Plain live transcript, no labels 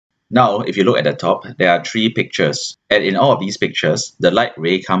Now, if you look at the top, there are 3 pictures. And in all of these pictures, the light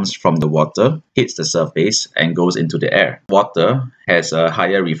ray comes from the water, hits the surface, and goes into the air. Water has a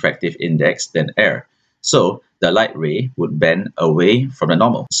higher refractive index than air. So the light ray would bend away from the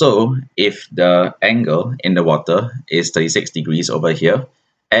normal. So if the angle in the water is 36 degrees over here,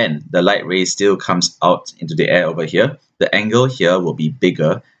 and the light ray still comes out into the air over here, the angle here will be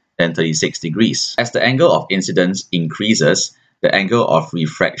bigger than 36 degrees. As the angle of incidence increases, the angle of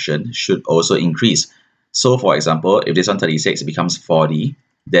refraction should also increase. So for example, if this one 36 becomes 40,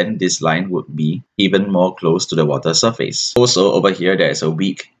 then this line would be even more close to the water surface. Also over here, there is a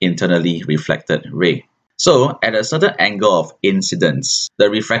weak internally reflected ray. So at a certain angle of incidence,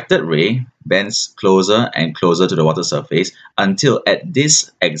 the refracted ray bends closer and closer to the water surface until at this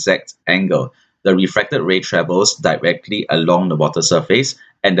exact angle, the refracted ray travels directly along the water surface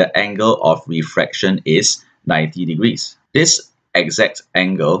and the angle of refraction is 90 degrees. This exact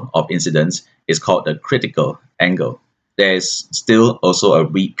angle of incidence is called the critical angle. There is still also a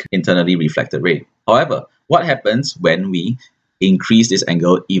weak internally reflected ray. However, what happens when we increase this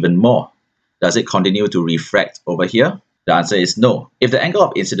angle even more? Does it continue to refract over here? The answer is no. If the angle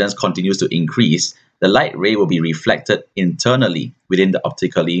of incidence continues to increase, the light ray will be reflected internally within the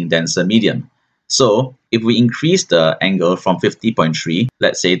optically denser medium. So if we increase the angle from 50.3,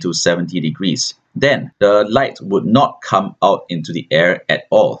 let's say to 70 degrees, then the light would not come out into the air at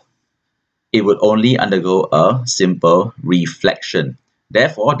all. It would only undergo a simple reflection.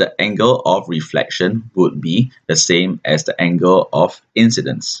 Therefore, the angle of reflection would be the same as the angle of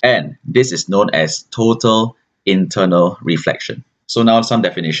incidence. And this is known as total internal reflection. So now some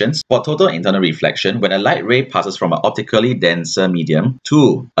definitions. For total internal reflection, when a light ray passes from an optically denser medium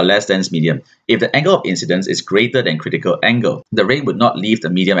to a less dense medium, if the angle of incidence is greater than critical angle, the ray would not leave the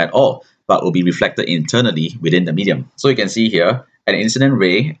medium at all, but will be reflected internally within the medium. So you can see here, an incident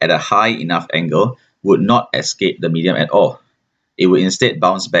ray at a high enough angle would not escape the medium at all. It will instead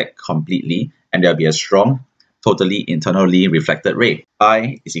bounce back completely, and there will be a strong, totally internally reflected ray.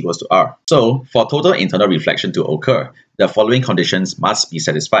 I is equals to R. So, for total internal reflection to occur, the following conditions must be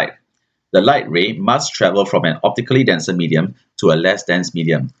satisfied. The light ray must travel from an optically denser medium to a less dense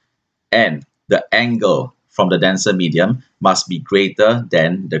medium, and the angle from the denser medium must be greater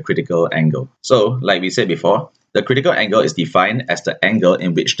than the critical angle. So, like we said before, the critical angle is defined as the angle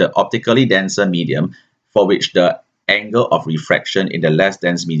in which the optically denser medium for which the angle of refraction in the less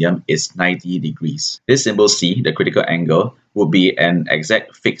dense medium is 90 degrees. This symbol C, the critical angle, would be an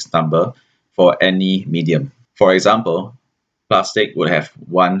exact fixed number for any medium. For example, plastic would have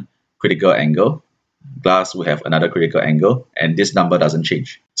one critical angle, glass would have another critical angle, and this number doesn't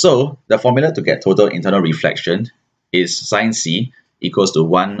change. So the formula to get total internal reflection is sin C equals to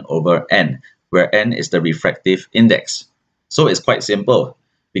 1 over n, where n is the refractive index. So it's quite simple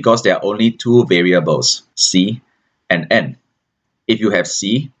because there are only 2 variables, C and n. If you have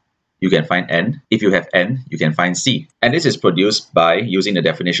C, you can find n. If you have n, you can find C. And this is produced by using the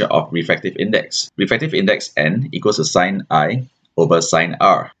definition of refractive index. Refractive index n equals to sin I over sin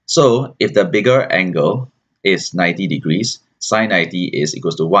R. So if the bigger angle is 90 degrees, sin 90 is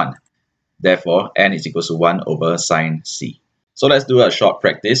equals to 1. Therefore, n is equals to 1 over sin C. So let's do a short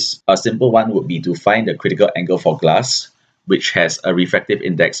practice. A simple one would be to find the critical angle for glass, which has a refractive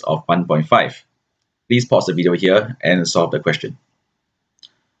index of 1.5. Please pause the video here and solve the question.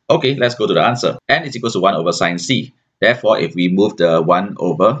 Okay, let's go to the answer. N is equals to 1 over sin C. Therefore, if we move the 1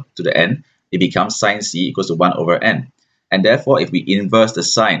 over to the n, it becomes sin C equals to 1 over n. And therefore, if we inverse the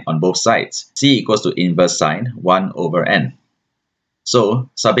sign on both sides, C equals to inverse sine 1 over n. So,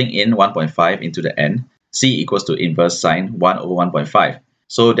 subbing in 1.5 into the n, C equals to inverse sine 1 over 1.5.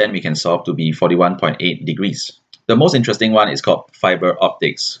 So then we can solve to be 41.8 degrees. The most interesting one is called fiber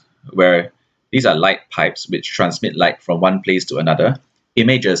optics, where these are light pipes which transmit light from one place to another.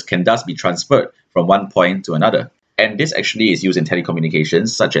 Images can thus be transferred from one point to another. And this actually is used in telecommunications,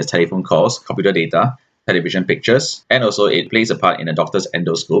 such as telephone calls, computer data, television pictures, and also it plays a part in a doctor's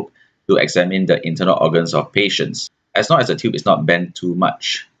endoscope to examine the internal organs of patients, as long as the tube is not bent too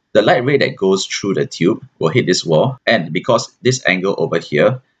much. The light ray that goes through the tube will hit this wall, and because this angle over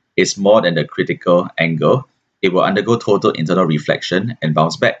here is more than the critical angle, it will undergo total internal reflection and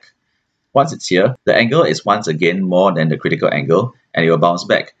bounce back. Once it's here, the angle is once again more than the critical angle, and it will bounce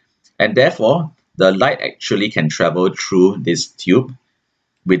back. And therefore, the light actually can travel through this tube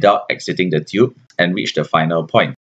without exiting the tube and reach the final point.